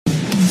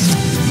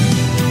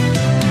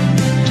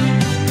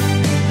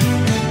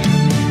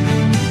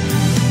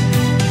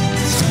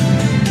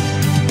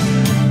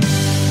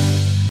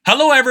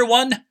Hello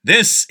everyone,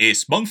 this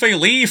is Mengfei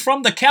Li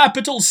from the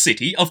capital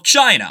city of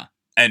China,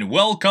 and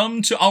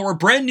welcome to our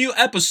brand new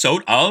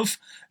episode of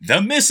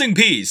The Missing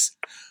Piece.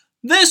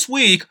 This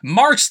week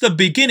marks the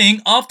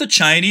beginning of the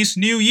Chinese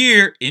New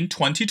Year in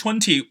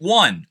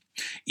 2021.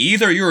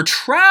 Either you're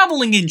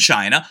traveling in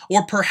China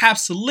or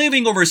perhaps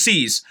living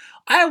overseas,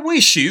 I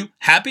wish you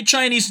Happy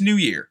Chinese New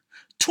Year.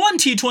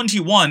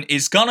 2021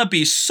 is gonna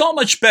be so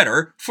much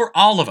better for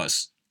all of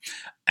us.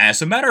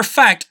 As a matter of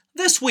fact,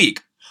 this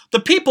week, the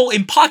people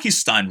in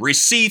Pakistan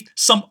received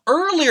some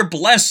earlier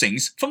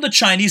blessings from the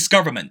Chinese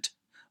government.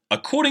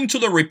 According to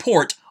the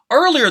report,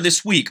 earlier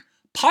this week,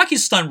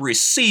 Pakistan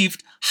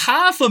received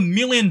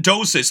 500,000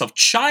 doses of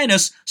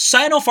China's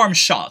Sinopharm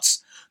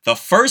shots, the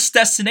first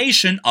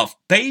destination of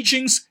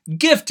Beijing's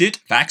gifted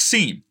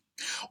vaccine.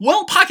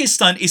 While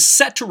Pakistan is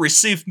set to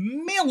receive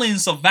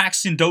millions of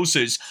vaccine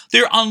doses,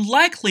 they're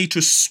unlikely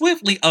to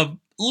swiftly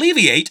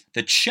alleviate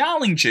the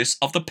challenges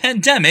of the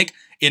pandemic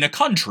in a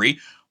country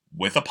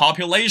with a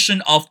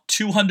population of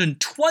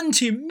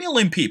 220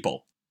 million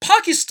people.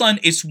 Pakistan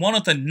is one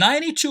of the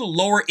 92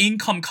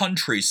 lower-income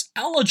countries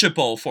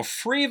eligible for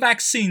free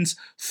vaccines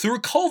through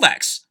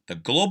COVAX, the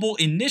global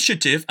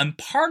initiative and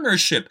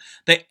partnership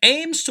that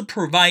aims to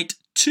provide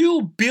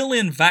 2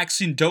 billion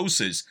vaccine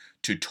doses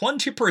to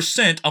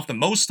 20% of the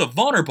most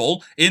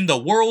vulnerable in the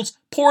world's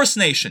poorest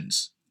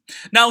nations.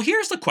 Now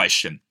here's the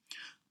question.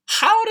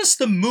 How does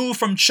the move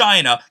from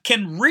China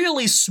can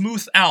really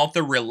smooth out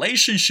the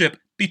relationship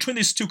between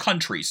these two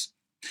countries?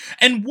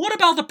 And what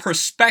about the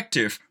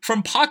perspective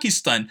from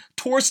Pakistan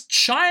towards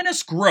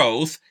China's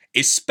growth,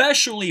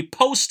 especially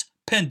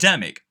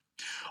post-pandemic?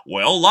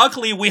 Well,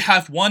 luckily we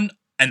have one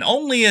and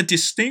only a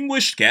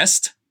distinguished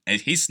guest, and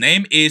his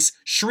name is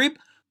Shrib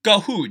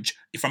Gahuj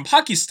from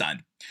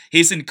Pakistan.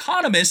 He's an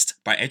economist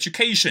by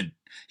education.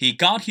 He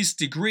got his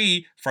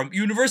degree from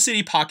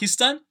University of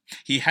Pakistan.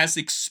 He has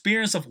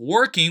experience of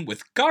working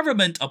with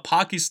government of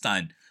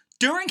Pakistan.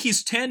 During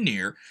his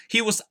tenure,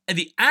 he was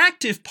the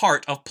active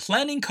part of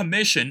Planning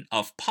Commission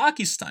of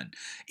Pakistan,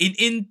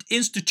 an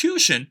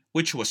institution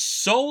which was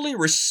solely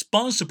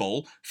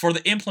responsible for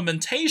the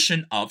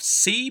implementation of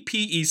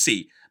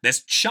CPEC,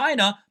 that's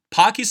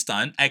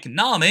China-Pakistan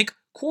Economic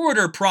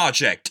Corridor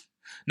Project.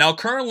 Now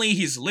currently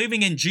he's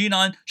living in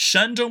Jinan,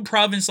 Shandong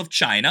province of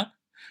China.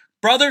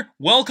 Brother,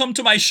 welcome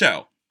to my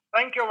show.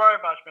 Thank you very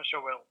much,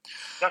 Mr. Will.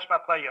 That's my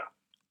pleasure.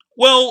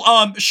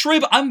 Well,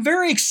 Shrib, I'm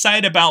very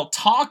excited about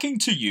talking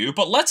to you,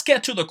 but let's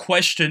get to the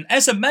question.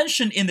 As I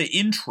mentioned in the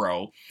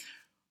intro,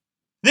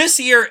 this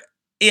year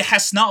it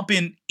has not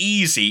been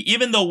easy,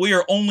 even though we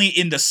are only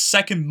in the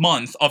second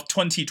month of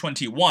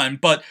 2021,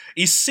 but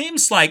it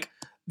seems like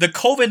the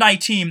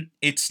COVID-19,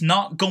 it's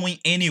not going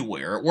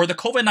anywhere, or the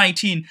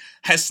COVID-19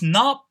 has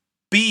not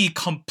been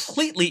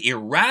completely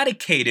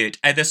eradicated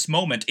at this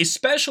moment,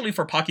 especially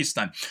for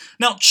Pakistan.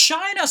 Now,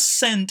 China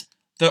sent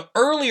the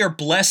earlier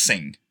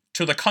blessing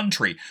to the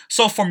country.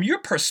 So from your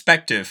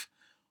perspective,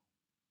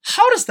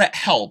 how does that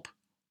help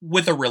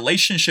with the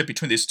relationship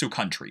between these two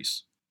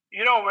countries?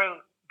 Well,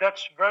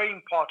 that's very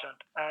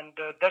important and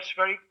that's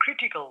very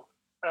critical,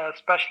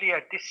 especially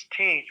at this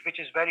stage, which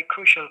is very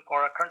crucial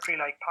for a country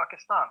like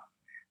Pakistan.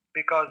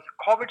 Because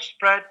COVID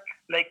spread,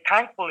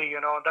 thankfully,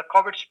 the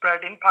COVID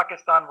spread in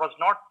Pakistan was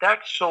not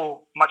that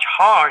so much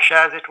harsh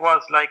as it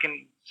was like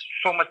in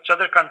so much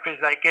other countries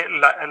like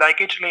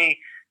Italy,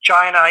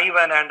 China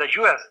even, and the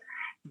US.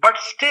 But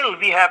still,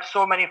 we have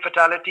so many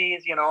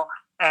fatalities,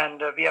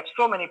 and we have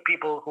so many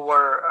people who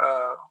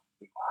are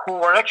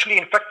actually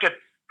infected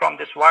from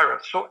this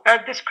virus. So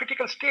at this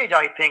critical stage,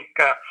 I think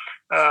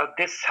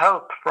this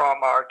help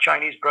from our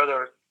Chinese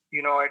brothers,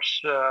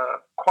 it's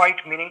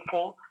quite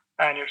meaningful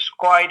and it's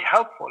quite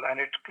helpful, and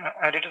it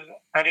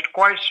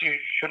quite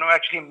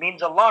actually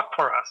means a lot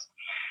for us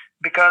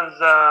because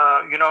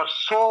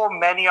so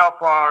many of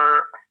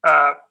our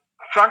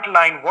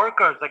frontline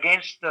workers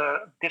against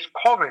this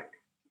COVID.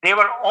 They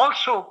were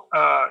also,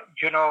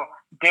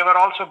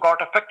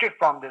 got affected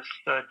from this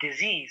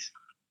disease,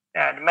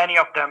 and many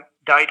of them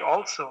died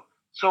also.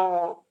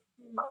 So,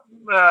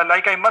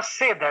 I must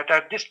say that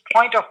at this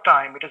point of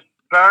time, it is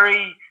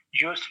very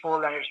useful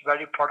and it's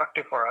very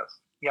productive for us.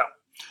 Yeah.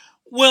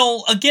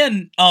 Well,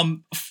 again,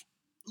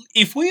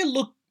 if we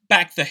look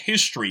back the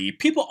history,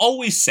 people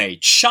always say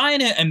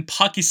China and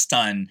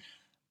Pakistan,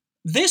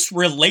 this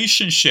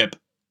relationship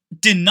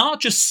did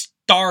not just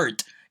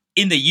start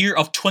in the year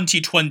of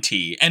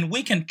 2020, and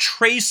we can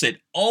trace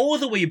it all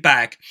the way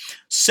back,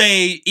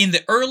 say, in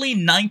the early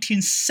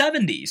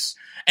 1970s.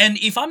 And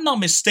if I'm not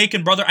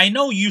mistaken, brother, I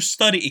know you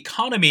study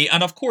economy,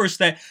 and of course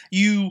that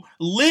you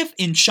live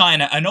in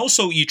China, and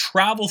also you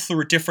travel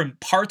through different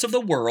parts of the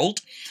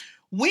world.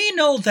 We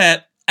know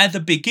that at the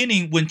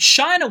beginning, when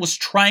China was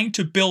trying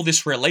to build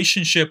this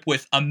relationship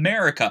with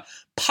America,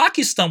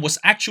 Pakistan was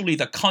actually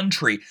the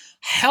country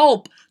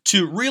help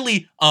to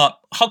really,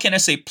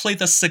 play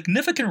the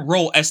significant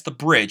role as the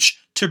bridge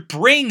to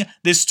bring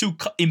these two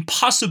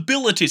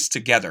impossibilities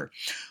together.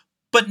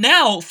 But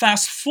now,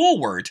 fast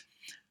forward,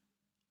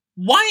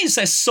 why is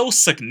that so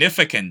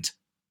significant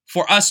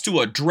for us to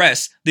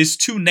address these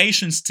two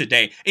nations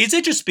today? Is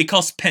it just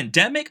because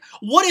pandemic?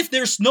 What if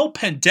there's no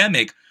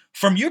pandemic?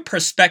 From your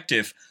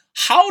perspective,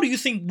 how do you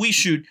think we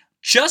should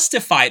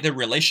justify the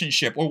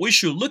relationship, or we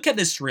should look at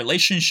this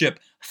relationship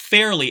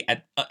fairly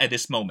at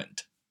this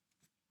moment?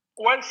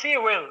 Well, see,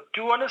 Will,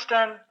 to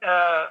understand,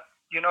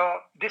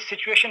 this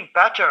situation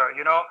better,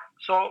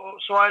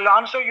 so I'll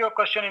answer your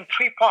question in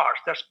three parts.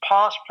 There's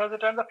past,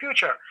 present, and the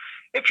future.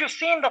 If you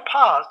see in the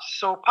past,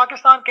 so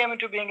Pakistan came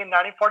into being in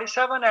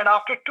 1947, and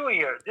after 2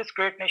 years, this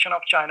great nation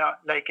of China,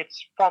 like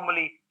it's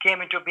formally came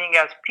into being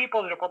as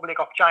People's Republic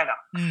of China.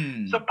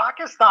 So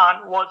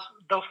Pakistan was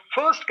the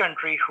first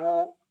country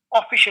who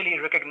officially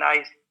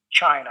recognized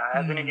China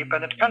as an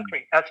independent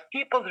country, as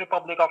People's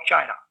Republic of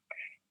China.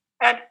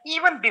 And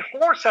even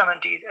before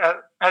 70s,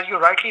 as you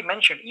rightly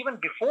mentioned, even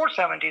before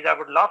 70s, I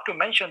would love to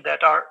mention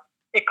that our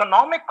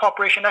economic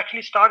cooperation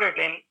actually started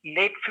in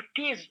late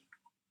 50s,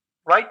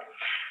 right?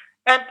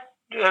 And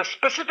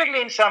specifically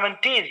in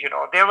 70s,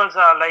 there was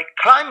a like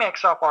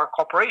climax of our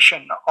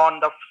cooperation on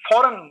the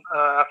foreign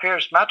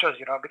affairs matters,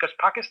 because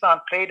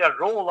Pakistan played a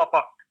role of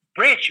a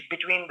bridge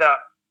between the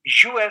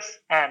US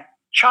and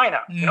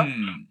China,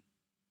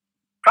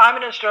 Prime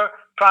Minister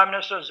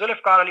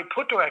Zulfikar Ali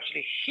Bhutto,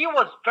 actually, he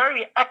was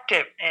very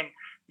active in,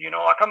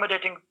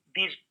 accommodating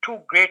these two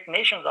great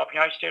nations of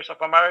United States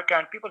of America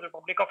and People's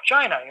Republic of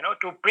China,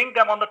 to bring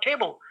them on the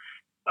table.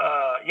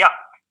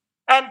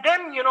 And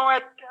then,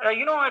 at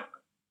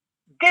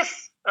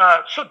this,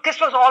 so this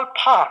was all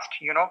past,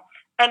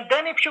 and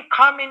then if you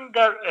come in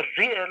the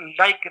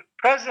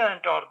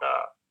present or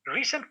the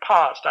recent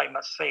past, I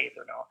must say,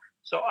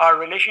 so our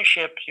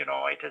relationship,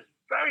 it is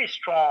very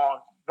strong.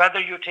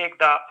 Whether you take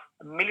the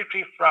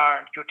military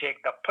front, you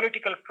take the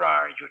political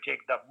front, you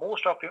take the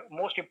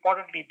most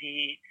importantly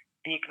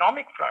the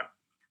economic front.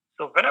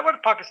 So whenever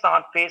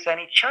Pakistan face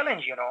any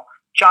challenge,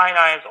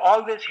 China is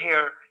always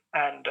here.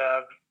 And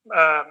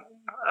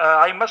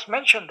I must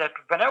mention that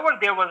whenever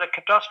there was a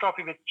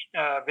catastrophe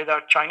with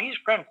our Chinese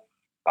friends,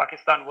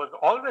 Pakistan was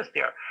always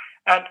there.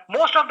 And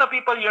most of the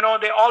people,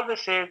 they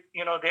always say,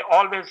 they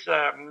always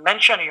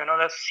mention,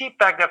 the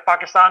CPEC, the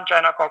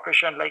Pakistan-China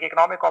cooperation, like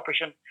economic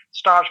cooperation,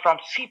 starts from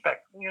CPEC.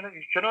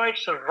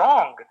 It's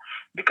wrong,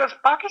 because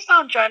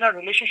Pakistan-China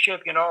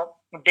relationship,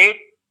 date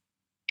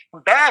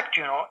back,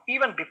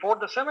 even before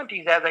the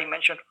 70s, as I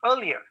mentioned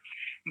earlier.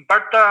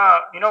 But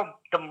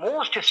the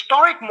most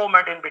historic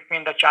moment in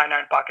between the China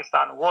and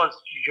Pakistan was,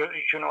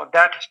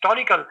 that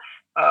historical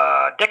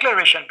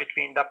declaration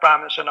between the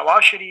Prime Minister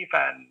Nawaz Sharif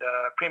and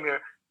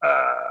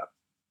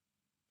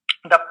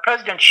the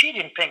President Xi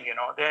Jinping,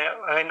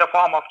 in the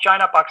form of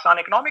China-Pakistan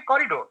Economic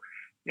Corridor,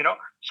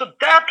 So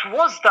that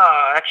was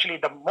actually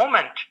the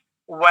moment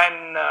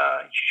when,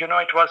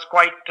 it was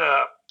quite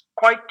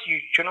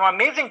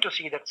amazing to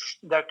see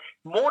that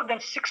more than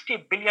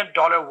 $60 billion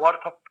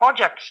worth of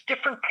projects,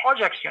 different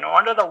projects,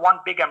 under the one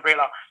big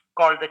umbrella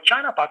called the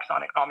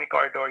China-Pakistan Economic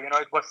Corridor,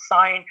 it was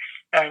signed,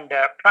 and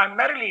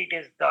primarily it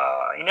is the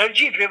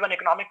energy-driven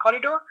economic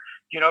corridor,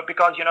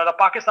 because the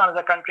Pakistan is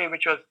a country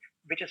which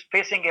is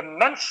facing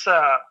immense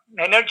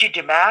energy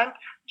demand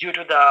due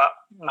to the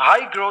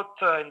high growth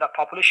in the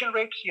population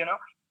rates,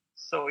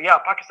 So yeah,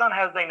 Pakistan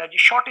has the energy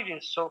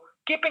shortages. So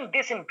keeping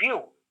this in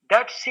view,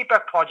 that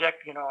CPEC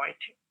project,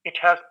 it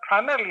has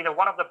primarily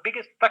one of the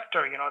biggest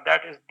factor,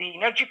 that is the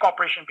energy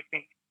cooperation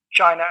between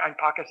China and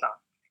Pakistan.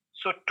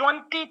 So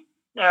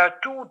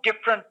 22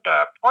 different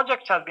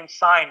projects have been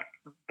signed,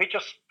 which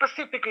are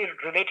specifically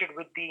related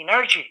with the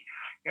energy,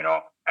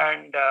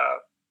 and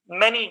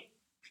many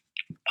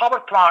power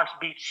plants,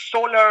 be it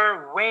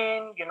solar,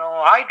 wind,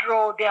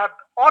 hydro, they have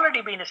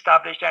already been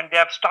established, and they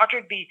have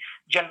started the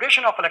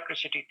generation of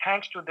electricity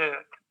thanks to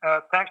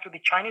the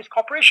Chinese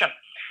cooperation.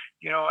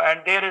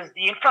 And there is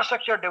the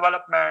infrastructure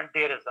development.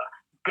 There is a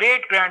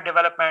great grand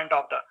development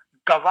of the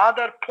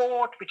Gwadar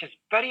port, which is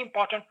very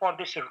important for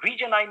this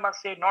region, I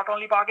must say, not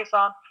only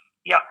Pakistan.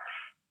 Yeah.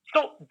 So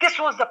this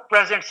was the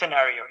present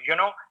scenario,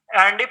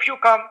 and if you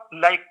come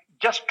like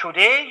just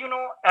today,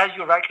 as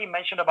you rightly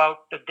mentioned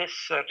about this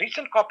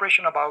recent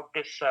cooperation about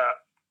this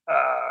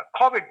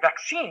COVID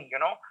vaccine,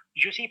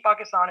 you see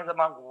Pakistan is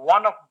among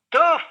one of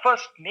the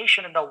first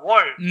nation in the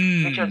world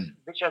which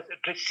has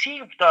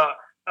received the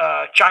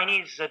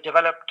Chinese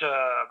developed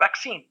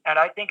vaccine, and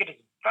I think it is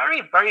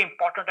very, very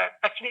important.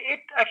 Actually,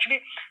 it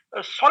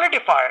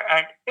solidify,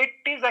 and it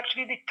is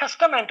actually the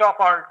testament of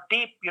our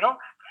deep,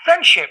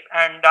 friendship.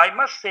 And I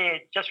must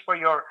say, just for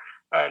your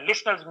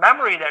listeners'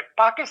 memory, that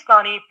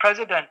Pakistani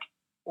president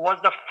was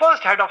the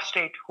first head of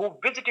state who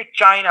visited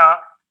China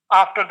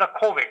after the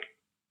COVID.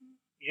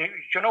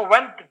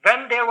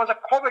 When there was a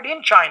COVID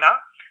in China,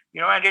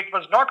 and it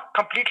was not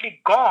completely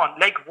gone,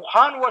 like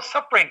Wuhan was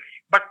suffering,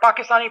 but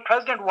Pakistani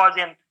president was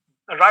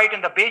right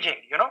in the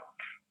Beijing,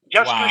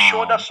 just to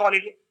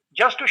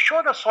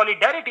show the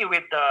solidarity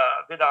with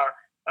our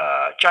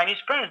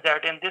Chinese friends,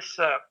 that in this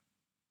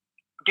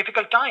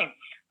difficult time,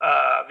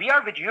 we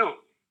are with you,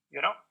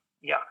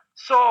 yeah.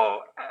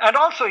 So, and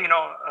also,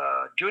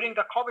 during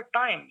the COVID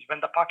times when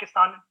the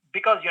Pakistan,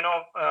 because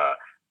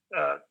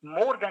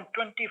more than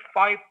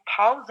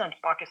 25,000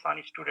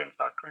 Pakistani students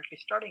are currently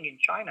studying in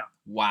China.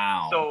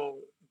 Wow. So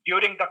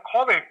during the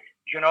COVID,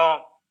 you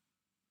know,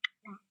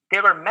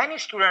 there were many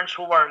students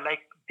who were like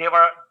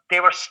they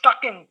were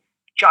stuck in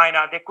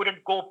China. They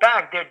couldn't go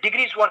back. Their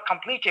degrees were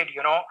completed.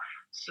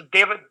 So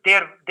their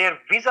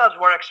visas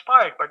were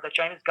expired. But the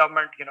Chinese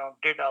government,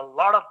 did a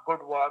lot of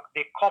good work.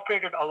 They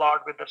cooperated a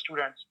lot with the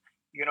students.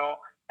 You know,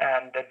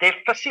 and they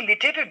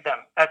facilitated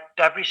them at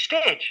every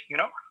stage.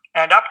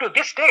 And up to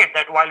this date,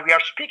 that while we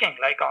are speaking,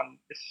 like on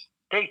this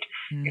date,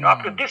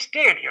 up to this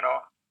date,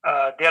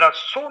 there are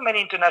so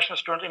many international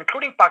students,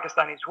 including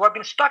Pakistanis, who have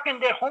been stuck in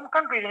their home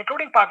countries,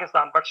 including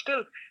Pakistan, but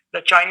still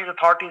the Chinese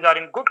authorities are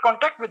in good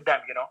contact with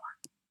them.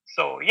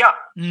 So yeah,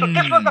 so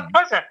this was the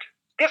present.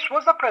 This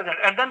was the present,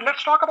 and then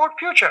let's talk about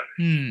future.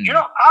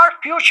 Our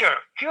future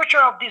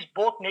of these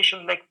both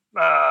nations, like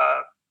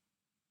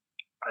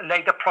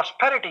the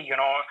prosperity.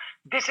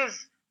 This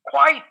is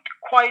quite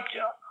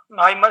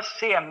I must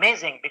say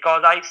amazing,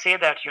 because I say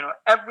that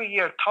every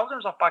year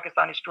thousands of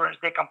Pakistani students,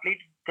 they complete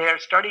their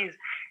studies,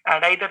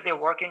 and either they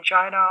work in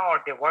China or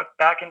they work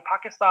back in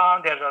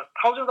Pakistan. There are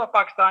thousands of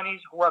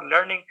Pakistanis who are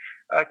learning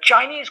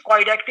Chinese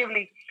quite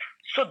actively.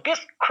 So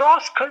this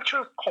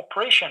cross-cultural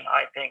cooperation,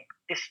 I think,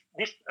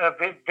 which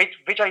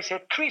I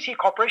say 3C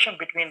cooperation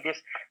between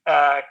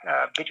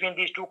between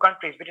these two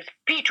countries, which is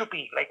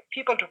P2P, like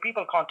people to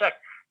people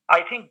contact.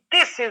 I think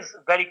this is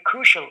very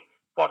crucial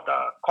for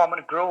the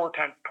common growth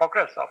and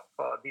progress of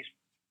these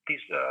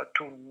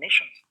two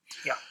nations.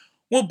 Yeah.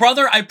 Well,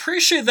 brother, I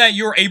appreciate that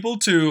you're able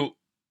to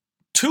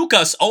took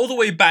us all the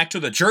way back to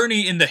the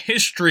journey in the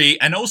history,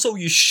 and also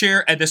you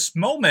share at this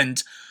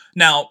moment.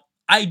 Now,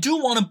 I do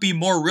want to be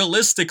more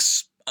realistic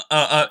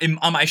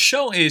on my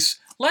show. Is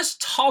let's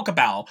talk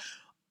about,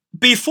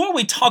 before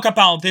we talk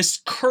about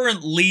this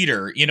current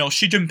leader,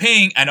 Xi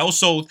Jinping, and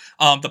also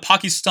the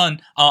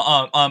Pakistan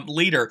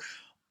leader.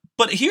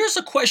 But here's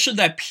a question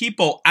that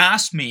people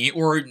ask me,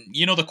 or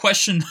the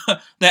question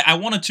that I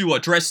wanted to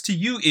address to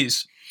you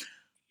is: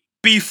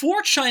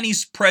 before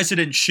Chinese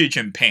President Xi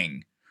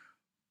Jinping,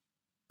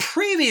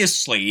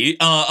 previously,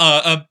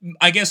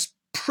 I guess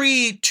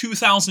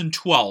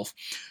pre-2012,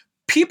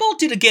 people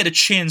didn't get a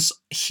chance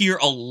hear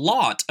a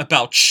lot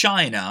about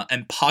China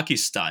and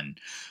Pakistan.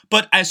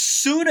 But as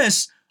soon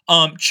as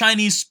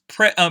Chinese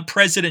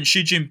President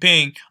Xi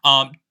Jinping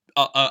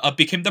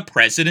became the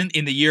president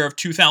in the year of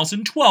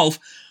 2012,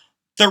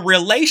 the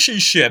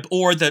relationship,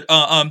 or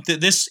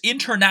this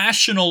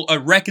international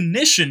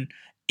recognition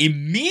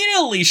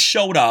immediately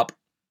showed up,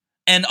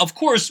 and of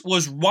course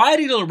was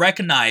widely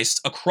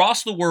recognized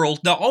across the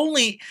world, not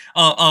only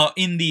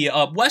in the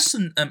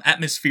Western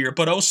atmosphere,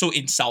 but also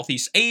in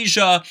Southeast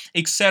Asia,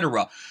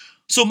 etc.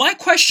 So my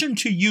question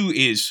to you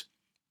is,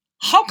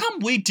 how come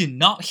we did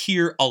not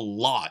hear a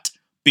lot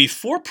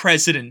before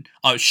President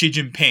Xi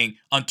Jinping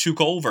took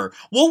over?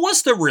 What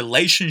was the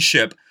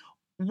relationship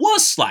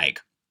was like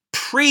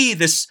pre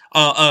this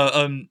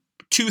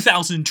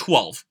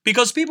 2012?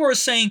 Because people are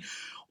saying,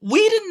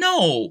 we didn't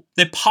know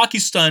that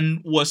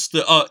Pakistan was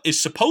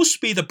is supposed to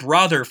be the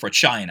brother for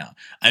China,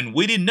 and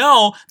we didn't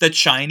know that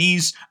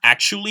Chinese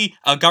actually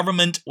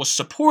government was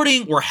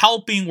supporting or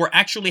helping or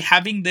actually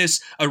having this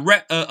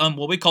what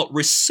we call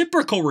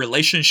reciprocal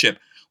relationship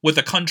with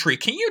the country.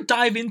 Can you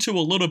dive into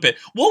a little bit?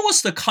 What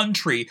was the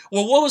country,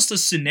 or what was the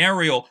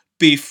scenario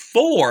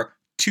before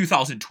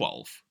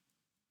 2012?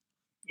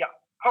 Yeah,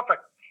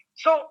 perfect.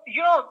 So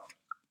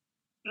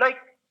like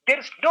there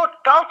is no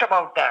doubt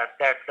about that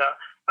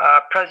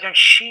President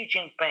Xi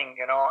Jinping,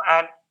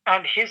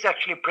 and his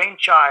actually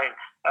brainchild,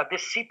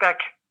 this CPEC,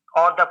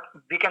 or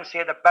we can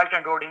say the Belt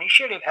and Road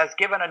Initiative, has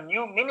given a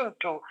new meaning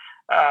to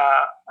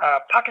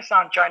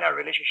Pakistan-China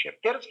relationship.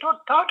 There is no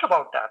doubt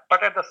about that.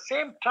 But at the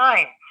same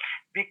time,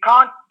 we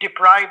can't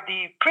deprive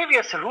the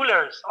previous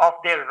rulers of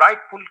their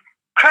rightful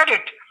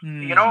credit,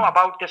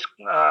 about this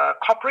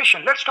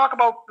cooperation. Let's talk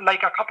about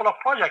like a couple of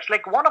projects.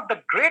 Like one of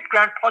the great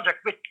grand projects,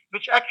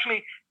 which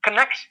actually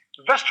connects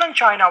Western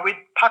China with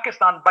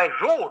Pakistan by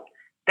road,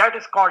 that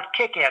is called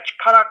KKH,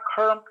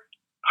 Karakoram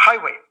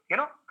Highway.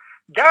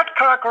 That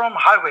Karakoram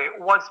Highway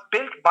was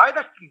built by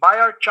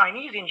our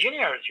Chinese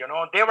engineers.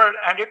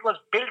 And it was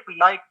built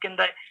like in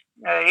the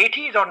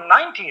 80s or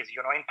 90s,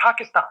 in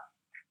Pakistan.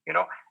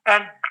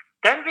 And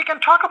then we can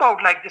talk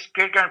about like this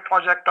great grand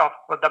project of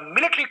the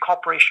military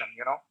cooperation.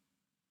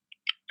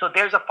 So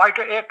there's a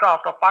fighter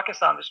aircraft of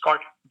Pakistan, it's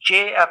called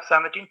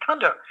JF-17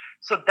 Thunder.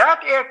 So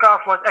that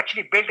aircraft was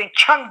actually built in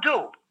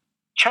Chengdu,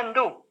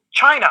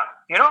 China.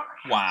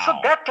 Wow. So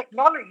that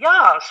technology,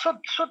 yeah. So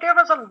there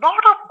was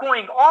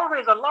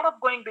always a lot of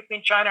going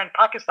between China and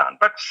Pakistan.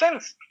 But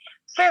since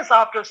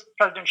after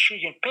President Xi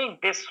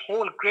Jinping, this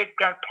whole great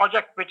grand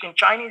project, which in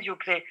Chinese you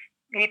say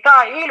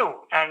Ita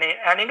Ilu, and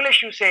in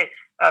English you say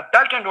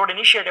Belt and Road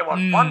Initiative, or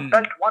One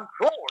Belt, One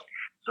Road.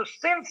 So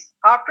since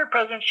after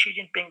President Xi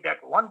Jinping,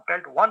 that One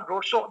Belt, One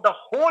Road, so the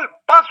whole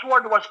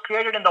buzzword was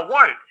created in the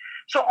world.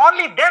 So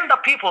only then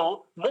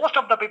most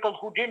of the people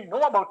who didn't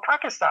know about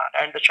Pakistan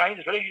and the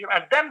Chinese relationship,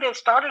 and then they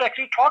started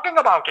actually talking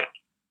about it.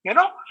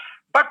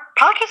 But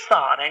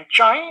Pakistan and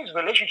Chinese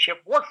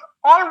relationship was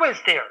always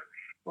there,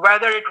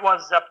 whether it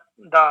was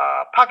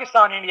the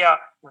Pakistan-India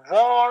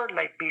war,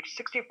 like beat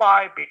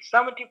 65, beat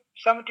 70,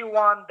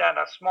 71, then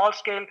a small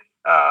scale,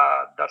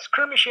 the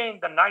skirmishing,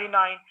 the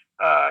 99,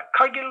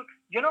 Kargil,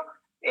 you know,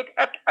 it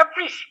at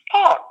every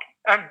spot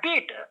and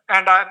beat.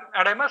 And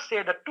I must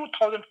say the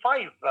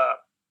 2005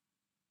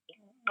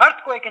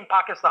 earthquake in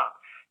Pakistan.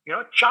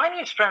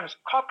 Chinese friends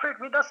cooperate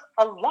with us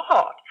a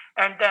lot.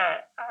 And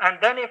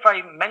then if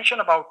I mention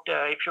about,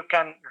 if you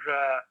can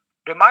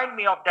remind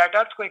me of that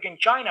earthquake in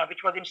China,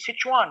 which was in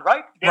Sichuan,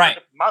 right? There was Right.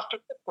 a master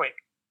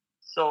earthquake.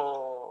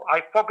 So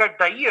I forget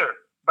the year,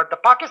 but the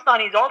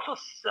Pakistanis also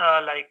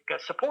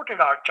supported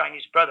our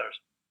Chinese brothers.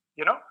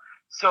 You know.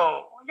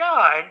 So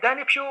yeah, and then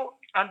if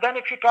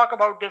you talk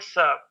about this.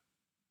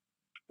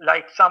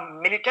 Like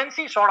some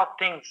militancy sort of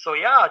things. So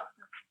yeah,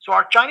 so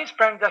our Chinese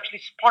friends actually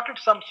spotted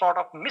some sort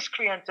of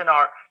miscreants in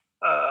our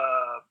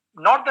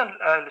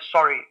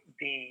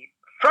the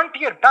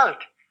frontier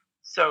belt.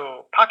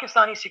 So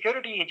Pakistani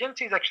security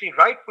agencies actually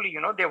rightfully,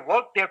 they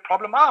worked their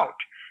problem out.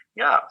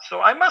 Yeah,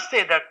 so I must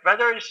say that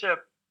whether it's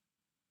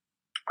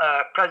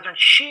President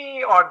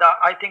Xi or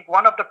I think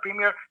one of the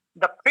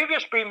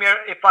previous premier,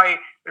 if I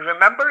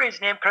remember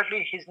his name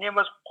correctly, his name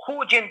was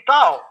Hu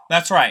Jintao.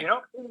 That's right. You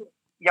know,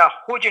 yeah,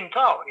 Hu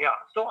Jintao. Yeah.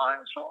 So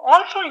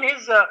also in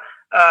his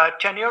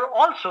tenure,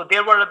 also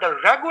there were the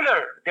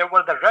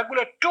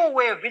regular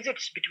two-way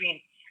visits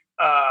between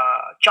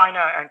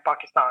China and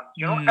Pakistan.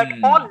 At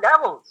all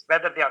levels,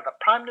 whether they are the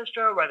prime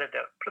minister, whether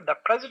they're the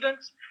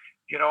presidents,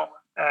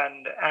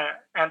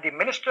 and the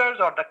ministers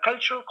or the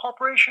cultural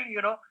corporation.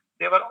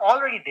 They were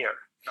already there.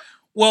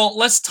 Well,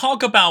 let's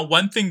talk about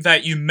one thing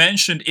that you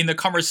mentioned in the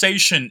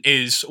conversation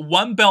is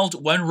One Belt,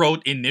 One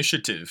Road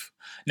initiative.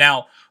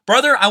 Now,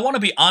 brother, I want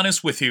to be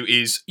honest with you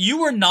is you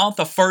were not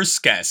the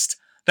first guest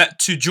that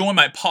to join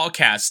my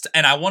podcast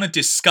and I want to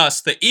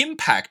discuss the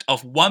impact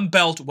of One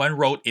Belt, One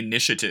Road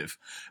initiative.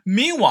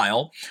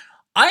 Meanwhile,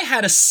 I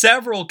had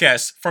several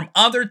guests from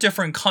other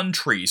different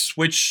countries,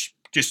 which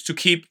just to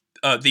keep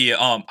the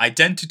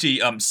identity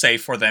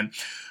safe for them,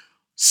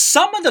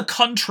 some of the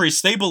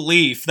countries they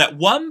believe that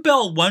One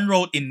Belt One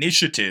Road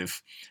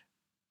initiative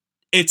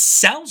it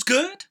sounds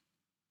good,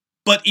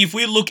 but if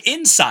we look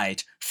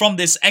inside from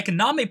this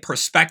economic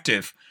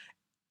perspective,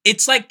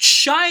 it's like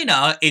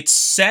China it's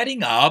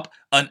setting up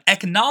an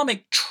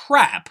economic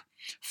trap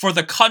for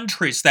the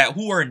countries that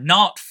who are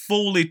not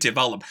fully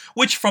developed,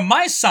 which from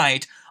my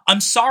side I'm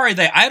sorry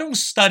that I don't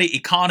study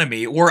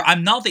economy or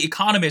I'm not the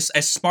economist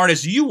as smart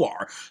as you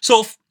are.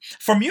 So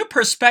from your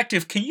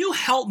perspective, can you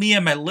help me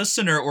and my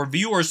listener or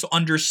viewers to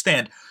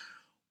understand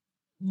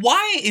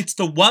why it's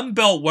the One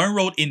Belt One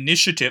Road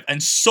initiative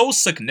and so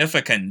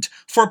significant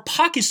for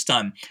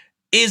Pakistan?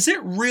 Is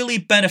it really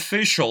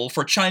beneficial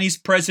for Chinese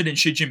President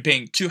Xi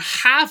Jinping to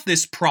have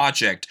this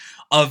project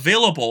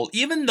available,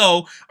 even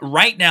though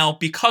right now,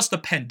 because the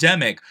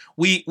pandemic,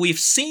 we've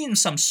seen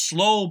some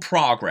slow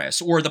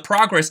progress, or the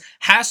progress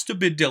has to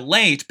be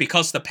delayed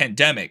because of the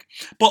pandemic.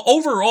 But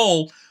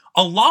overall,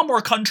 a lot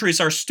more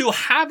countries are still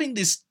having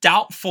this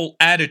doubtful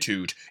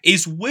attitude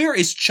is where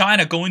is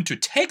China going to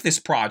take this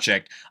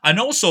project? And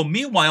also,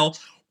 meanwhile,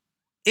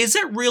 is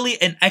it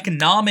really an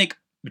economic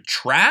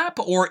trap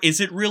or is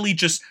it really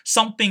just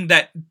something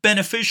that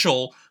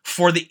beneficial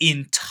for the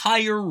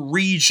entire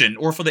region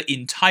or for the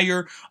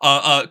entire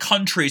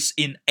countries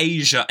in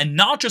Asia and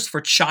not just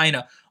for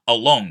China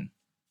alone?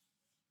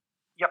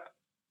 Yep.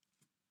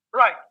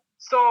 Right.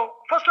 So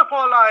first of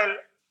all, I'll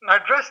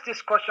address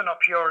this question of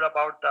yours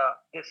about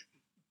this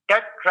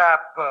debt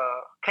trap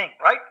thing,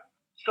 right?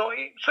 So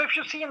if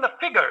you see in the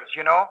figures,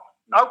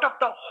 out of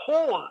the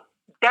whole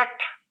debt,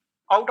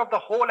 out of the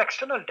whole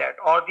external debt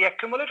or the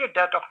accumulated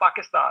debt of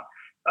Pakistan,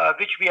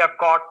 which we have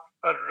got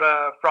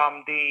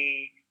from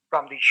the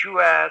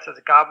U.S. as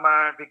a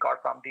government, we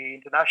got from the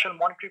International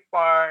Monetary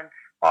Fund,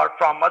 or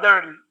from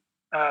other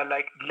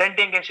like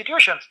lending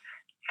institutions.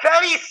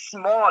 Very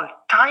small,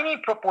 tiny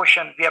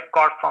proportion we have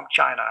got from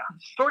China.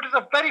 So it is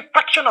a very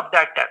fraction of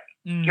that debt.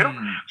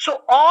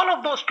 So all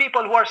of those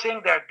people who are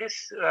saying that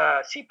this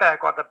CPEC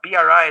or the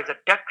BRI is a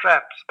debt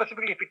trap,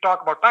 specifically if we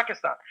talk about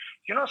Pakistan,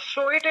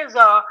 so it is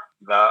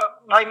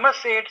I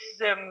must say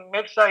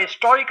it's a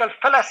historical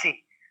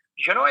fallacy.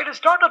 It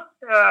is not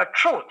a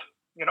truth.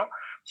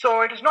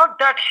 So it is not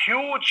that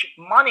huge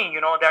money.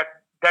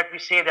 That we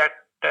say that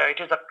it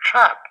is a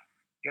trap.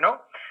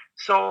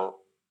 So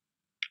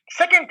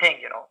second thing,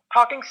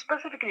 talking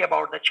specifically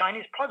about the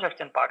Chinese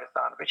projects in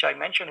Pakistan, which I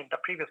mentioned in the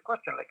previous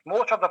question, like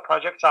most of the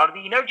projects are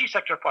the energy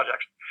sector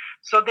projects.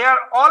 So they are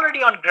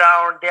already on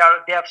ground.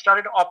 They have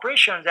started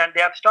operations and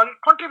they have started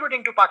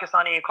contributing to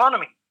Pakistani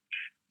economy.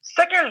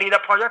 Secondly, the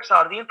projects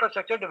are the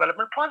infrastructure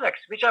development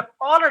projects, which have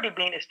already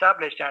been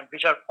established and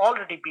which have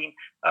already been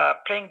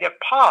playing their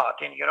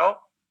part in,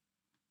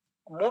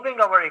 moving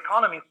our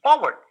economy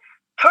forward.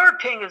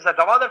 Third thing is the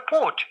Gwadar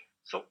port.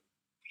 So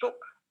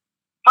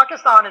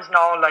Pakistan is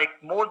now like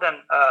more than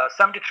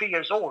 73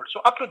 years old. So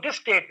up to this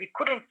date, we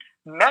couldn't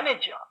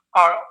manage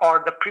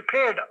or the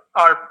prepared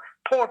our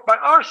port by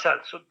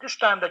ourselves. So this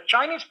time the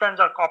Chinese friends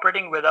are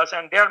cooperating with us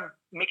and they're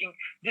making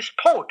this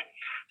port.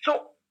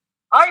 So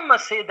I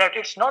must say that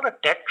it's not a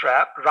debt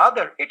trap,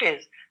 rather it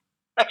is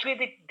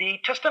actually the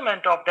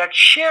testament of that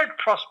shared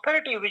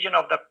prosperity vision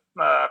of the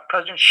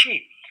President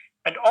Xi.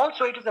 And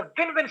also it is a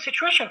win-win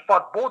situation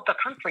for both the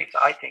countries,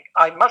 I think,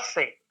 I must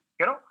say,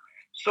 you know.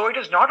 So it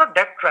is not a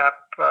debt trap.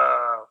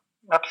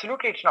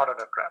 Absolutely, it's not a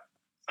debt trap.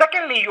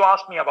 Secondly, you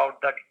asked me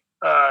about the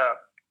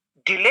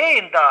delay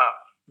in the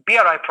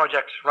BRI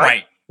projects,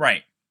 right?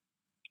 Right.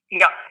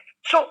 Yeah.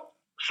 So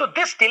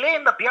this delay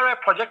in the BRI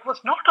project was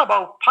not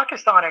about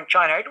Pakistan and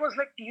China. It was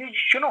like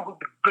you know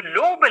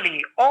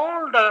globally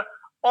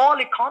all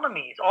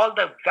economies, all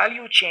the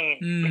value chain,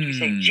 which we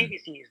say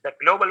GVCs, the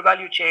global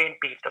value chain,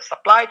 be it the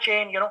supply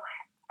chain, you know,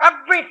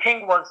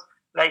 everything was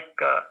like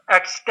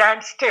at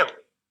standstill.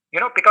 You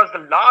know, because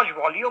the large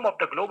volume of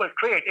the global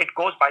trade it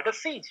goes by the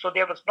sea, so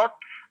there was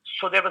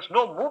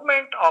no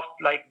movement of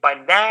like by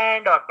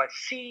land or by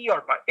sea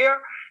or by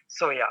air.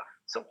 So yeah,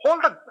 so all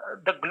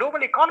the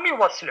global economy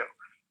was slow.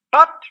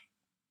 But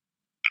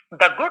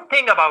the good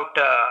thing about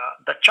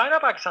the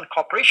China-Pakistan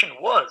cooperation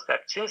was that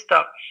since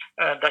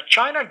the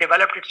China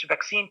developed its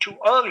vaccine too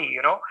early,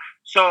 you know,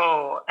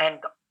 so and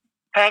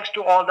thanks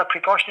to all the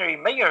precautionary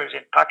measures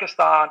in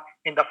Pakistan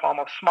in the form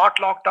of smart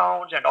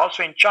lockdowns and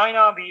also in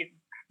China,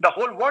 the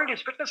whole world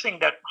is witnessing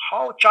that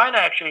how China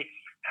actually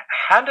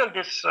handled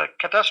this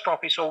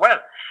catastrophe so well.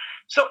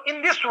 So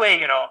in this way,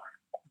 you know,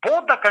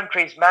 both the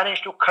countries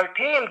managed to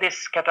curtail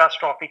this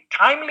catastrophe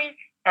timely.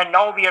 And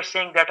now we are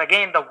seeing that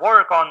again, the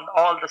work on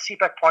all the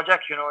CPEC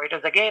project, you know, it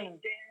is again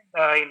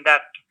in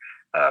that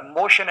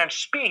motion and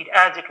speed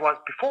as it was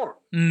before.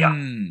 Yeah.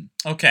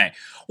 Okay.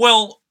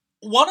 Well,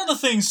 one of the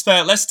things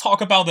that let's talk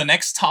about the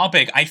next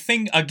topic, I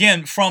think,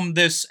 again, from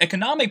this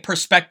economic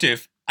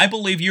perspective, I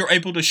believe you're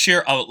able to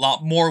share a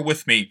lot more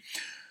with me.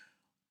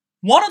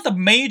 One of the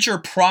major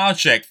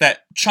projects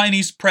that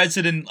Chinese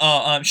President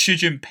Xi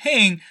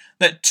Jinping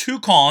that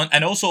took on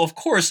and also, of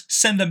course,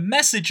 send the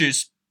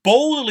messages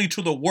boldly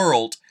to the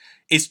world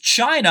is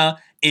China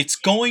is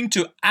going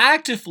to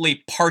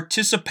actively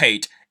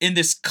participate in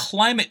this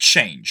climate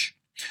change.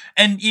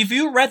 And if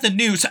you read the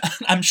news,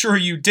 I'm sure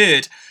you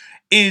did,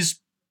 is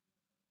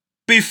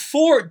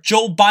before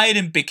Joe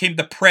Biden became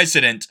the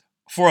president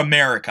for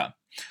America,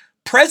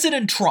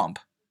 President Trump,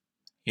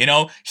 you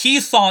know, he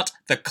thought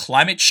that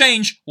climate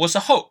change was a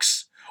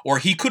hoax, or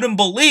he couldn't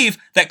believe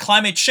that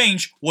climate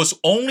change was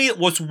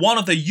one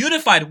of the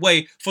unified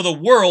way for the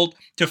world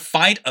to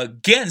fight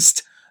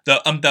against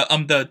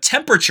the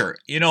temperature,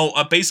 you know,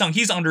 based on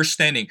his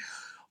understanding.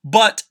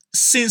 But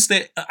since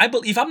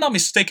if I'm not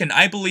mistaken,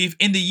 I believe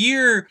in the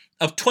year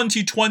of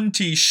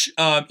 2020,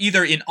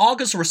 either in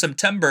August or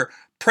September,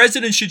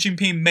 President Xi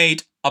Jinping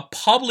made a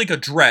public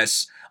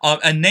address,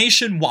 a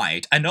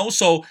nationwide, and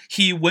also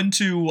he went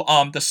to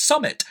the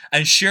summit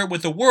and shared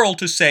with the world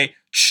to say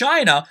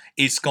China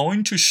is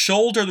going to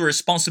shoulder the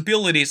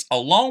responsibilities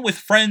along with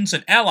friends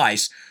and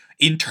allies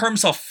in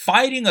terms of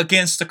fighting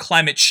against the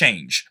climate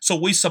change. So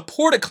we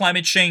support a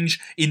climate change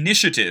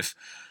initiative.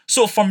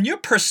 So from your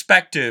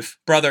perspective,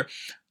 brother,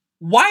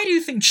 why do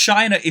you think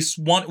China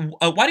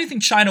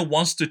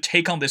wants to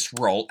take on this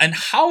role, and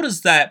how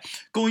does that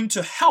going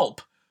to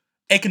help,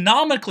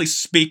 economically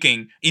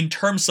speaking, in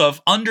terms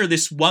of under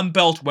this One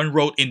Belt, One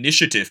Road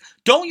initiative?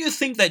 Don't you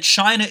think that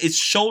China is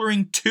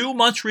shouldering too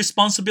much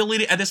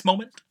responsibility at this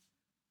moment?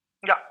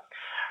 Yeah.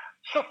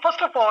 So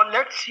first of all,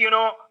 let's,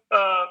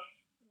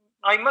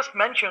 I must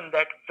mention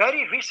that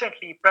very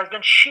recently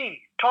President Xi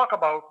talked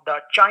about the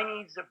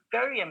Chinese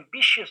very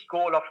ambitious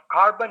goal of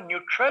carbon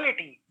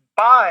neutrality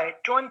by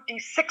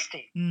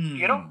 2060.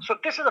 You know, so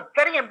this is a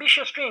very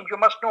ambitious dream. You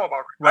must know about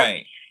it,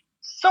 right?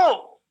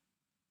 So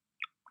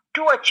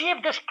to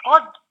achieve this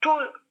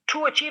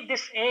to achieve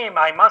this aim,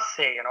 I must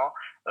say, you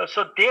know,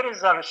 so there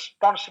is a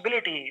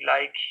responsibility,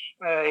 like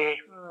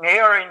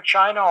here in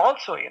China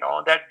also, you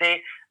know, that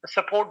they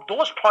support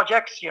those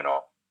projects, you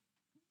know,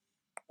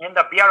 in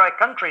the BRI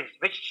countries,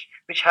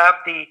 which have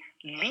the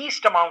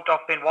least amount of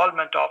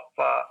involvement of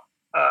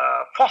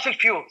fossil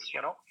fuels,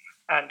 you know,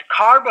 and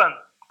carbon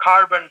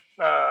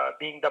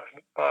being the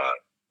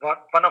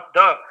one of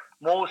the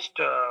most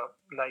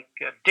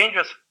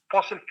dangerous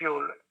fossil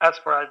fuel as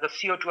far as the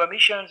CO2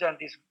 emissions and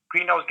these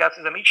greenhouse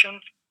gases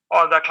emissions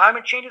or the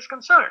climate change is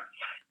concerned.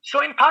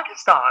 So in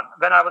Pakistan,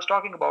 when I was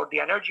talking about the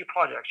energy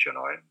projects, you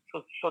know,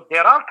 so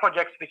there are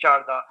projects which are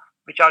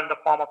in the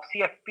form of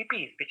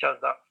CFPPs, which are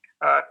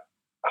the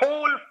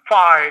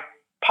coal-fired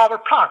power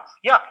plants.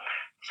 Yeah.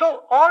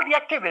 So all the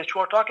activists who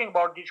are talking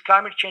about these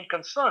climate change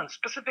concerns,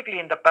 specifically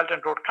in the Belt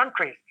and Road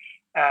countries,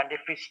 and if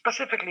we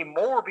specifically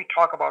we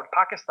talk about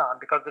Pakistan,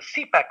 because the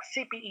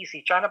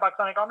CPEC,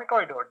 China-Pakistan Economic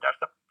Corridor, that's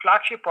the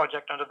flagship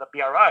project under the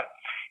BRI.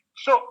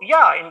 So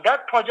yeah, in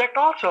that project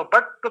also,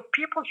 but the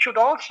people should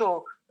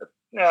also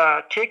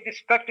take this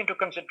fact into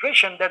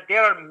consideration that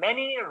there are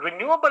many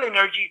renewable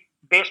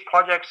energy-based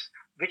projects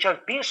which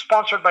have been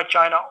sponsored by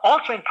China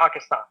also in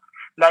Pakistan.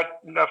 Like,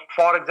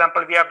 for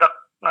example, we have the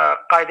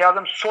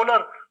Qaid-e-Azam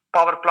solar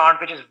power plant,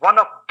 which is one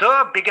of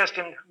the biggest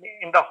in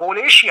the whole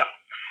Asia,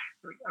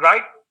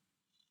 right?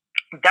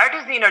 That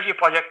is the energy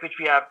project which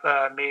we have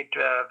made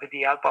with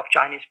the help of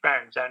Chinese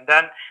friends. And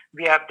then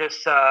we have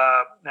this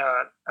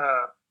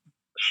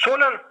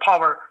solar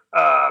power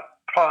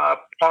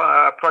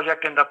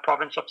project in the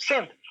province of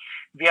Sindh.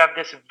 We have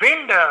this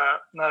wind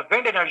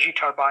energy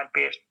turbine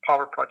based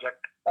power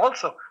project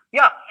also.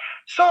 Yeah.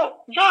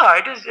 So yeah,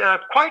 it is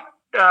quite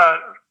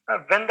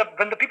when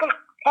the people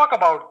talk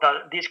about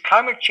these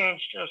climate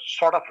change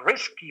sort of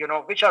risk,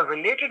 which are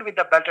related with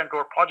the Belt and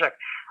Road project.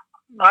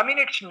 I mean,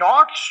 it's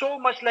not so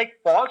much like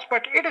false,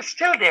 but it is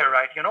still there,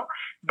 right?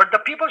 But the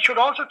people should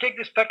also take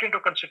this fact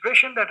into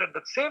consideration that at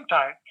the same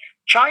time,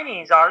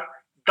 Chinese are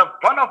the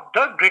one of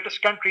the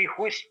greatest country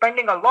who is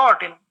spending a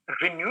lot in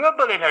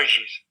renewable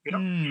energies.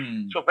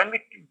 So when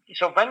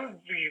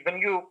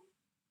you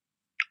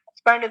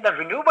spend in the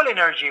renewable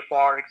energy,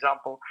 for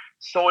example,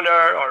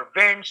 solar or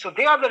wind, so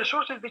they are the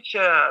resources which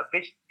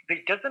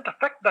doesn't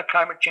affect the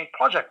climate change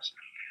projects.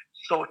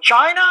 So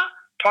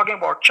talking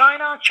about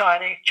China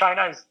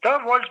is the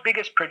world's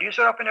biggest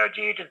producer of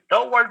energy. It is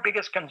the world's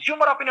biggest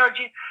consumer of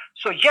energy.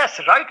 So yes,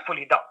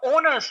 rightfully, the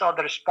onus or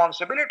the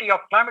responsibility of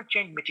climate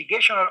change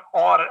mitigation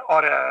or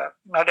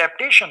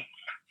adaptation,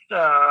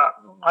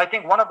 I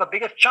think one of the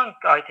biggest chunk,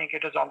 I think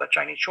it is on the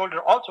Chinese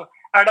shoulder also.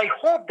 And I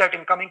hope that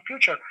in coming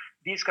future,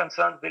 these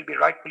concerns will be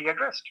rightfully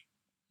addressed.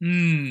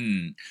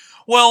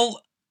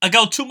 Well, I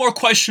got two more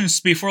questions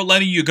before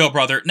letting you go,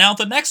 brother. Now,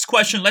 the next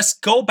question, let's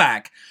go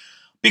back.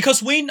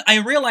 Because when I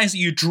realized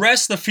you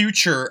addressed the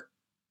future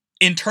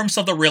in terms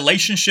of the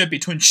relationship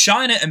between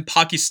China and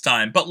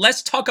Pakistan, but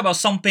let's talk about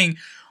something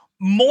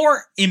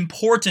more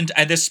important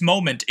at this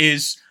moment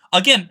is,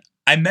 again,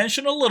 I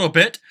mentioned a little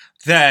bit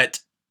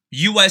that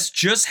US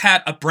just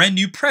had a brand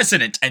new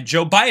president and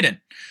Joe Biden.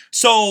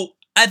 So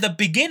at the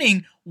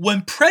beginning,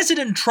 when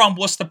President Trump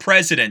was the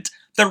president,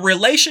 the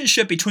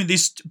relationship between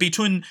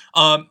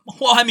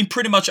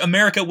pretty much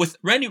America with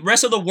the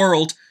rest of the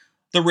world,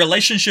 the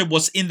relationship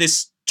was in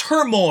this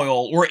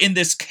turmoil or in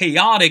this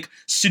chaotic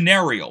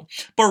scenario.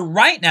 But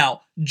right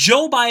now,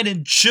 Joe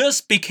Biden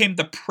just became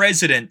the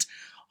president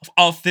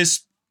of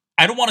this,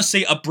 I don't want to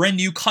say a brand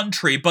new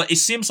country, but it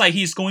seems like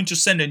he's going to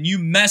send a new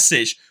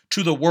message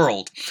to the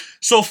world.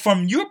 So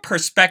from your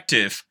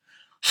perspective,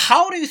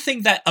 how do you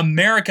think that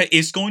America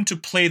is going to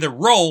play the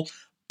role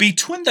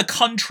between the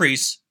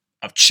countries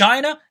of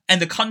China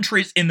and the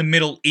countries in the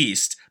Middle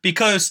East?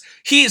 Because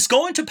he is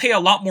going to pay a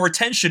lot more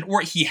attention,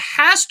 or he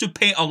has to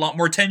pay a lot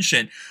more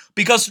attention.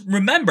 Because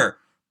remember,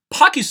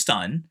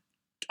 Pakistan,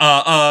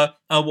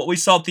 what we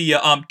saw, the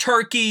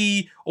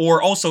Turkey,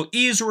 or also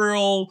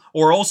Israel,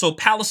 or also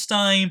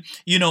Palestine,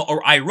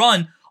 or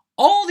Iran,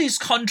 all these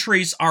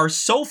countries are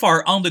so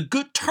far on the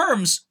good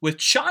terms with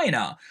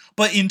China.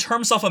 But in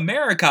terms of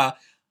America,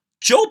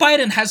 Joe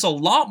Biden has a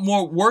lot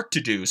more work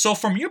to do. So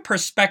from your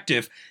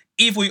perspective,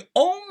 if we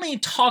only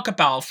talk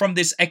about from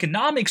this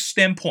economic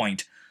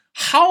standpoint,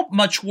 how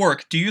much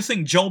work do you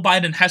think Joe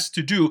Biden has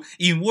to do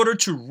in order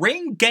to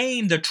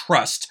regain the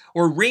trust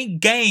or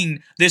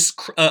regain this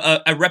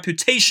a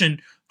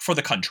reputation for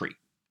the country?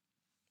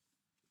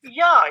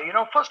 Yeah,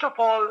 first of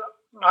all,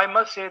 I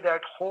must say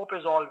that hope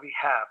is all we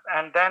have.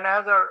 And then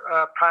as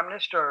our Prime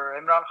Minister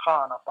Imran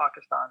Khan of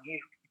Pakistan, he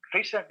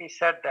recently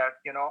said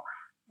that,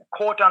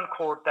 quote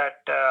unquote,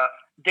 that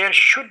there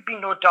should be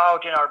no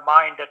doubt in our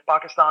mind that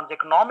Pakistan's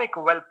economic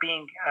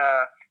well-being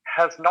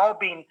has now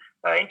been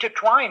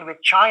intertwined with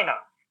China,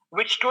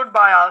 which stood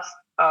by us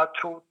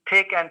through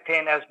thick and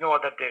thin as no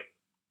other did.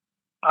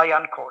 I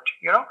unquote,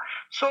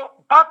 So,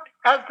 but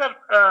at the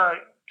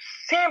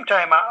same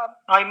time,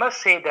 I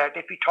must say that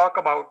if we talk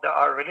about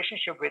our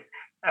relationship with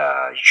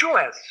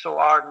US, so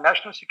our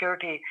national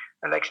security,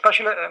 like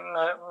Special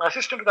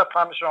Assistant to the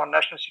Prime Minister on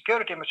National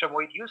Security, Mr.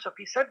 Moeed Yusuf,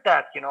 he said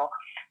that,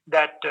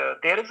 that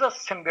there is a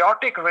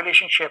symbiotic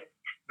relationship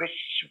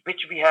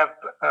which we have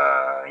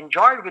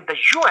enjoyed with the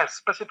US,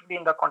 specifically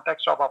in the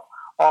context of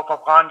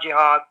Afghan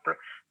jihad,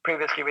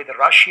 previously with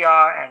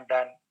Russia, and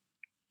then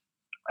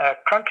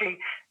currently,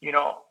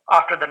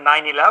 after the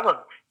 9/11,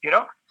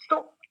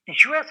 so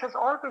US has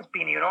always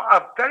been,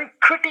 a very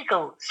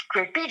critical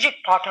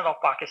strategic partner of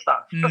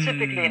Pakistan,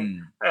 specifically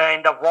in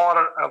the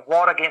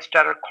war against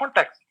terror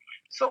context.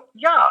 So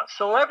yeah,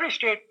 so every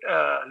state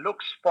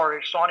looks for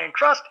its own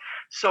interest.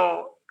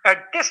 So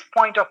at this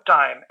point of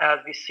time, as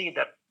we see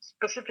that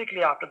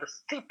specifically after the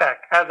CPEC,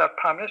 as our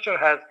Prime Minister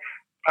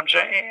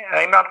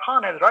Imran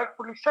Khan has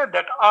rightfully said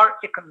that our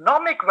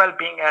economic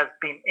well-being has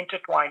been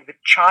intertwined with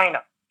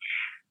China.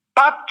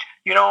 But,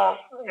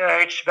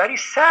 it's very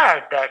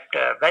sad that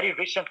very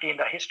recently in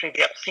the history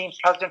we have seen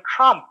President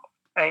Trump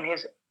in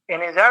his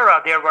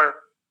era, there were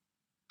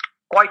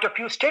quite a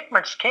few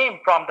statements came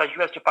from the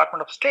U.S.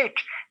 Department of State,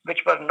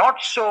 which were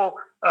not so,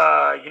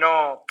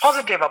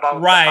 positive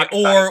about right,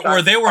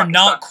 or they were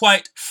not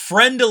quite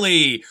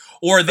friendly,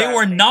 or they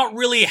were not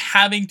really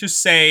having to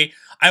say,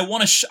 I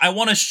want to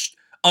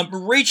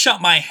reach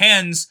out my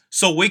hands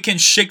so we can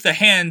shake the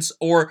hands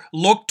or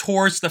look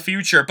towards the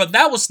future. But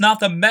that was not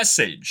the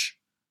message.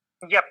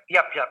 Yep.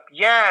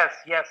 Yes,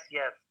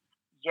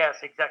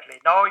 exactly.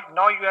 Now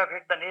you have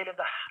hit the nail in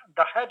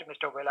the head,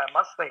 Mr. Will, I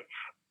must say.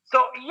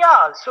 So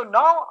yeah, so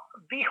now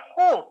we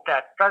hope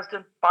that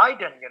President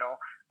Biden,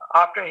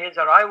 after his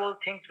arrival,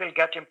 things will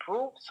get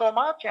improved so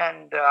much,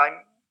 and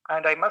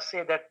I must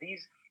say that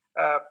these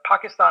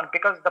Pakistan,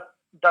 because the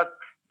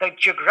the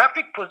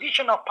geographic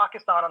position of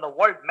Pakistan on the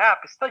world map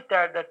is such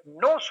that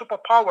no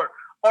superpower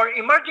or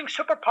emerging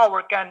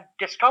superpower can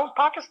discount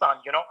Pakistan.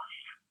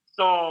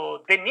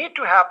 So they need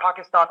to have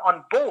Pakistan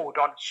on board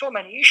on so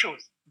many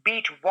issues, be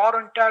it war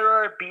on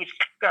terror, be it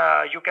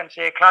you can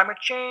say climate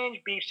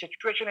change, be it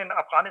situation in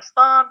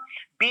Afghanistan,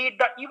 be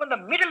it even the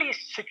Middle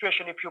East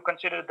situation if you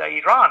consider the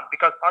Iran,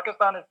 because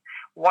Pakistan is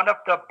one of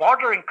the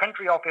bordering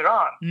country of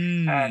Iran.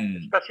 And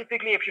Hmm.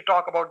 specifically, if you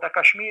talk about the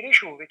Kashmir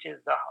issue, which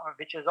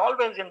is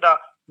always in the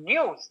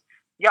news,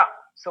 yeah.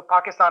 So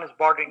Pakistan is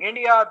bordering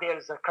India. There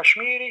is a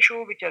Kashmir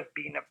issue, which has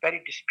been a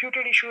very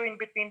disputed issue in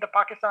between the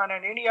Pakistan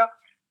and India.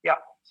 Yeah.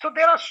 So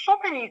there are so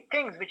many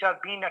things which are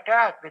being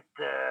attacked with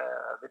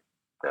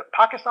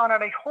Pakistan,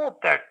 and I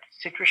hope that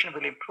situation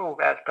will improve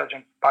as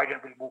President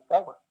Biden will move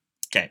forward.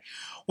 Okay.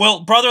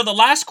 Well, brother, the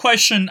last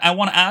question I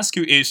want to ask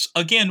you is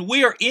again,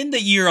 we are in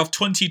the year of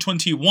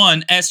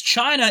 2021 as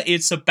China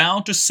is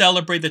about to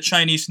celebrate the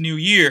Chinese New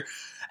Year.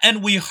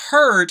 And we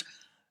heard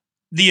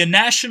the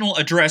national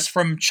address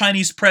from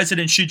Chinese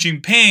President Xi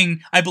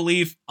Jinping, I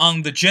believe,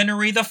 on the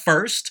January the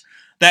 1st,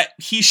 that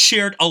he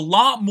shared a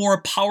lot more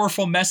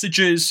powerful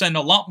messages and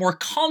a lot more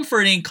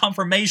comforting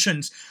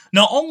confirmations,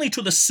 not only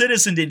to the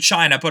citizens in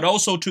China, but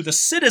also to the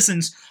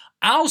citizens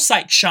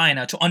outside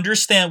China to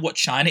understand what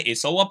China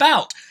is all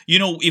about.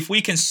 If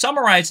we can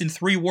summarize in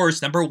three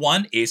words, number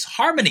one is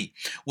harmony.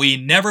 We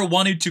never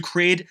wanted to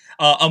create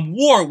a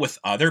war with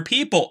other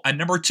people. And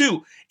number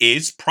two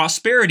is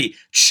prosperity.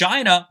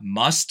 China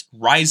must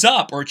rise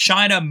up, or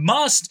China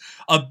must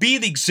be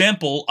the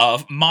example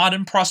of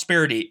modern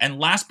prosperity. And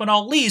last but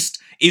not least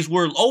is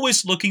we're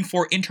always looking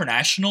for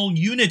international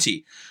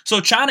unity. So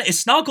China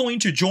is not going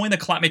to join the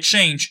climate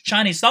change.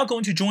 China is not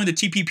going to join the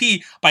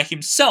TPP by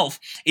himself.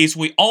 Is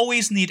we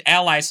always need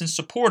allies and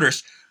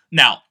supporters.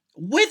 Now,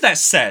 with that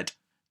said,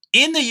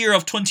 in the year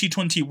of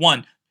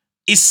 2021,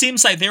 it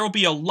seems like there will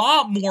be a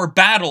lot more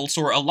battles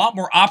or a lot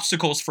more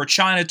obstacles for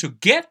China to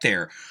get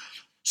there.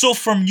 So,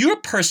 from your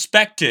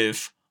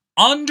perspective,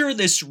 under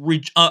this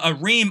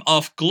realm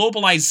of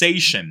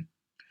globalization,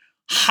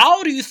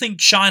 how do you think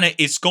China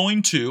is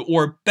going to,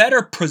 or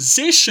better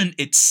position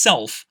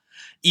itself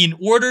in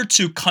order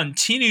to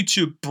continue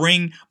to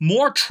bring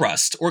more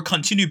trust or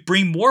continue to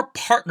bring more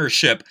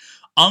partnership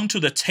onto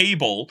the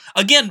table?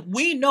 Again,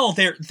 we know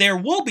there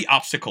will be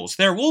obstacles,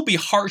 there will be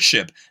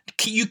hardship.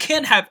 You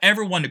can't have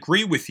everyone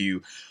agree with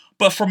you,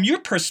 but from your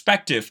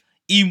perspective,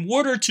 in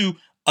order to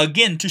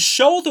again to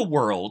show the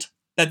world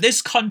that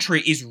this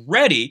country is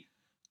ready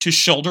to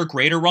shoulder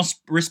greater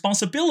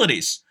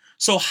responsibilities.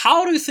 So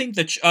how do you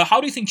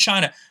think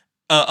China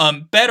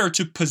better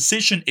to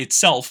position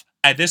itself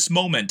at this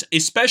moment,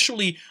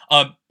 especially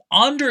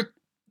under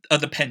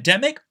the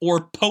pandemic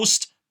or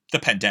post the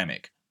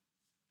pandemic?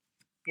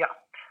 Yeah.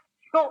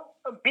 So,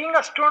 being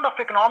a student of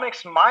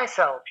economics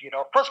myself,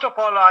 first of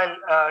all,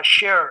 I'll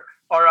share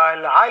or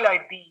I'll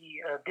highlight the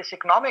this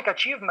economic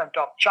achievement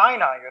of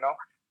China.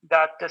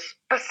 That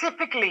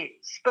specifically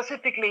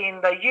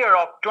in the year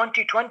of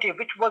 2020,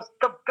 which was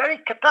the very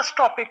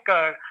catastrophic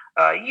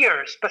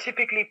year,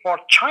 specifically for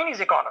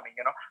Chinese economy.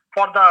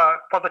 For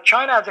the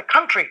China as a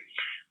country,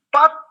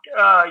 but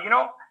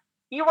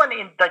even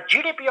in the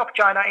GDP of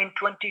China in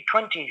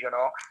 2020,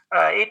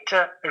 it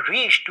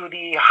reached to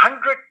the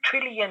 100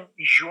 trillion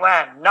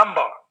yuan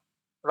number,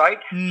 right?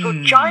 So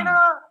Hmm.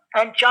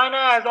 China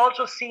has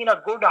also seen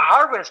a good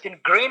harvest in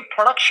grain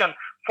production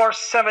for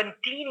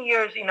 17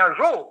 years in a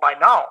row by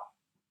now,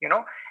 you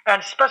know.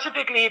 And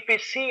specifically, if we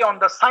see on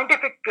the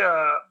scientific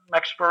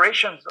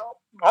explorations,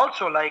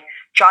 also like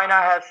China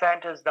has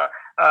sent us the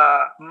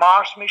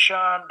Mars mission,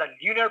 the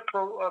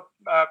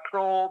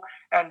probe,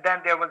 and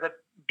then there was a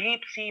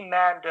deep sea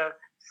manned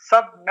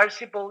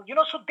submersible.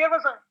 So there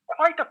was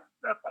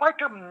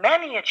quite a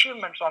many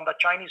achievements on the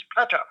Chinese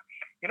plateau.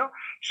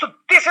 So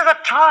this is a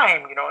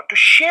time to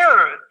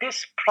share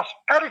this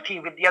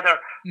prosperity with the other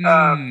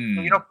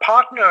Hmm.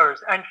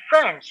 partners and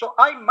friends. So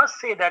I must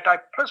say that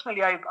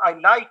I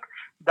like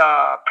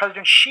the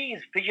President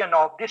Xi's vision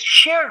of this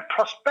shared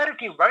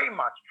prosperity very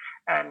much,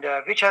 and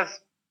which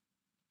has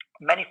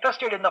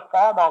manifested in the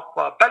form of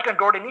Belt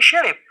and Road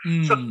Initiative.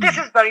 So this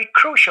Hmm. is very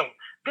crucial.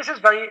 This is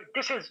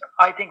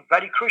I think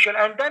very crucial.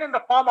 And then in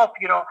the form of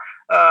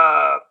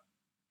uh,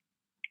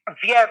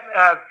 we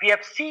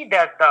have seen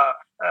that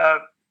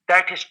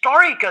that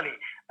historically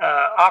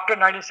after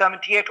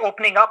 1978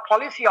 opening up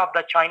policy of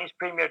the Chinese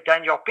Premier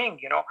Deng Xiaoping,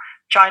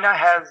 China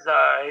has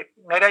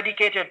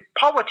eradicated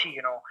poverty,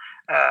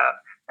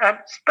 and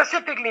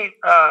specifically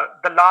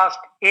the last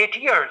 8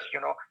 years,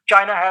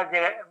 China has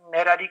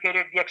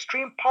eradicated the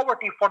extreme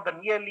poverty for the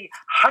nearly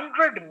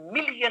 100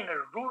 million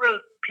rural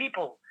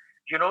people,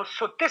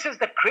 So this is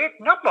the great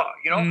number.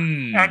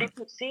 And if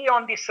you see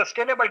on the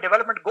Sustainable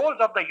Development Goals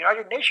of the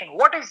United Nations,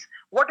 what is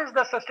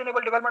the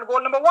Sustainable Development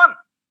Goal number 1?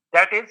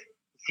 That is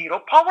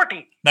zero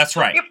poverty. That's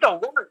right. If the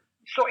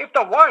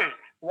world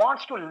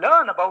wants to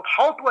learn about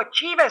how to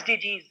achieve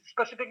SDGs,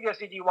 specifically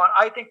SDG 1,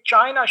 I think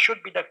China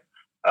should be the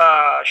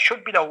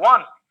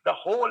one, the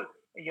whole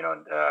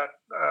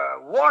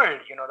world,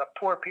 the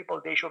poor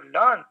people, they should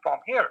learn from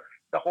here.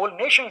 The whole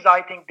nations,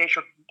 I think they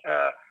should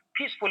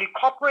peacefully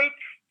cooperate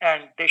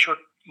and they should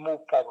move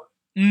forward.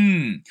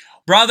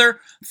 Brother,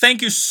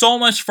 thank you so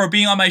much for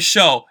being on my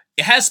show.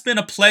 It has been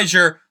a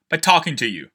pleasure by talking to you.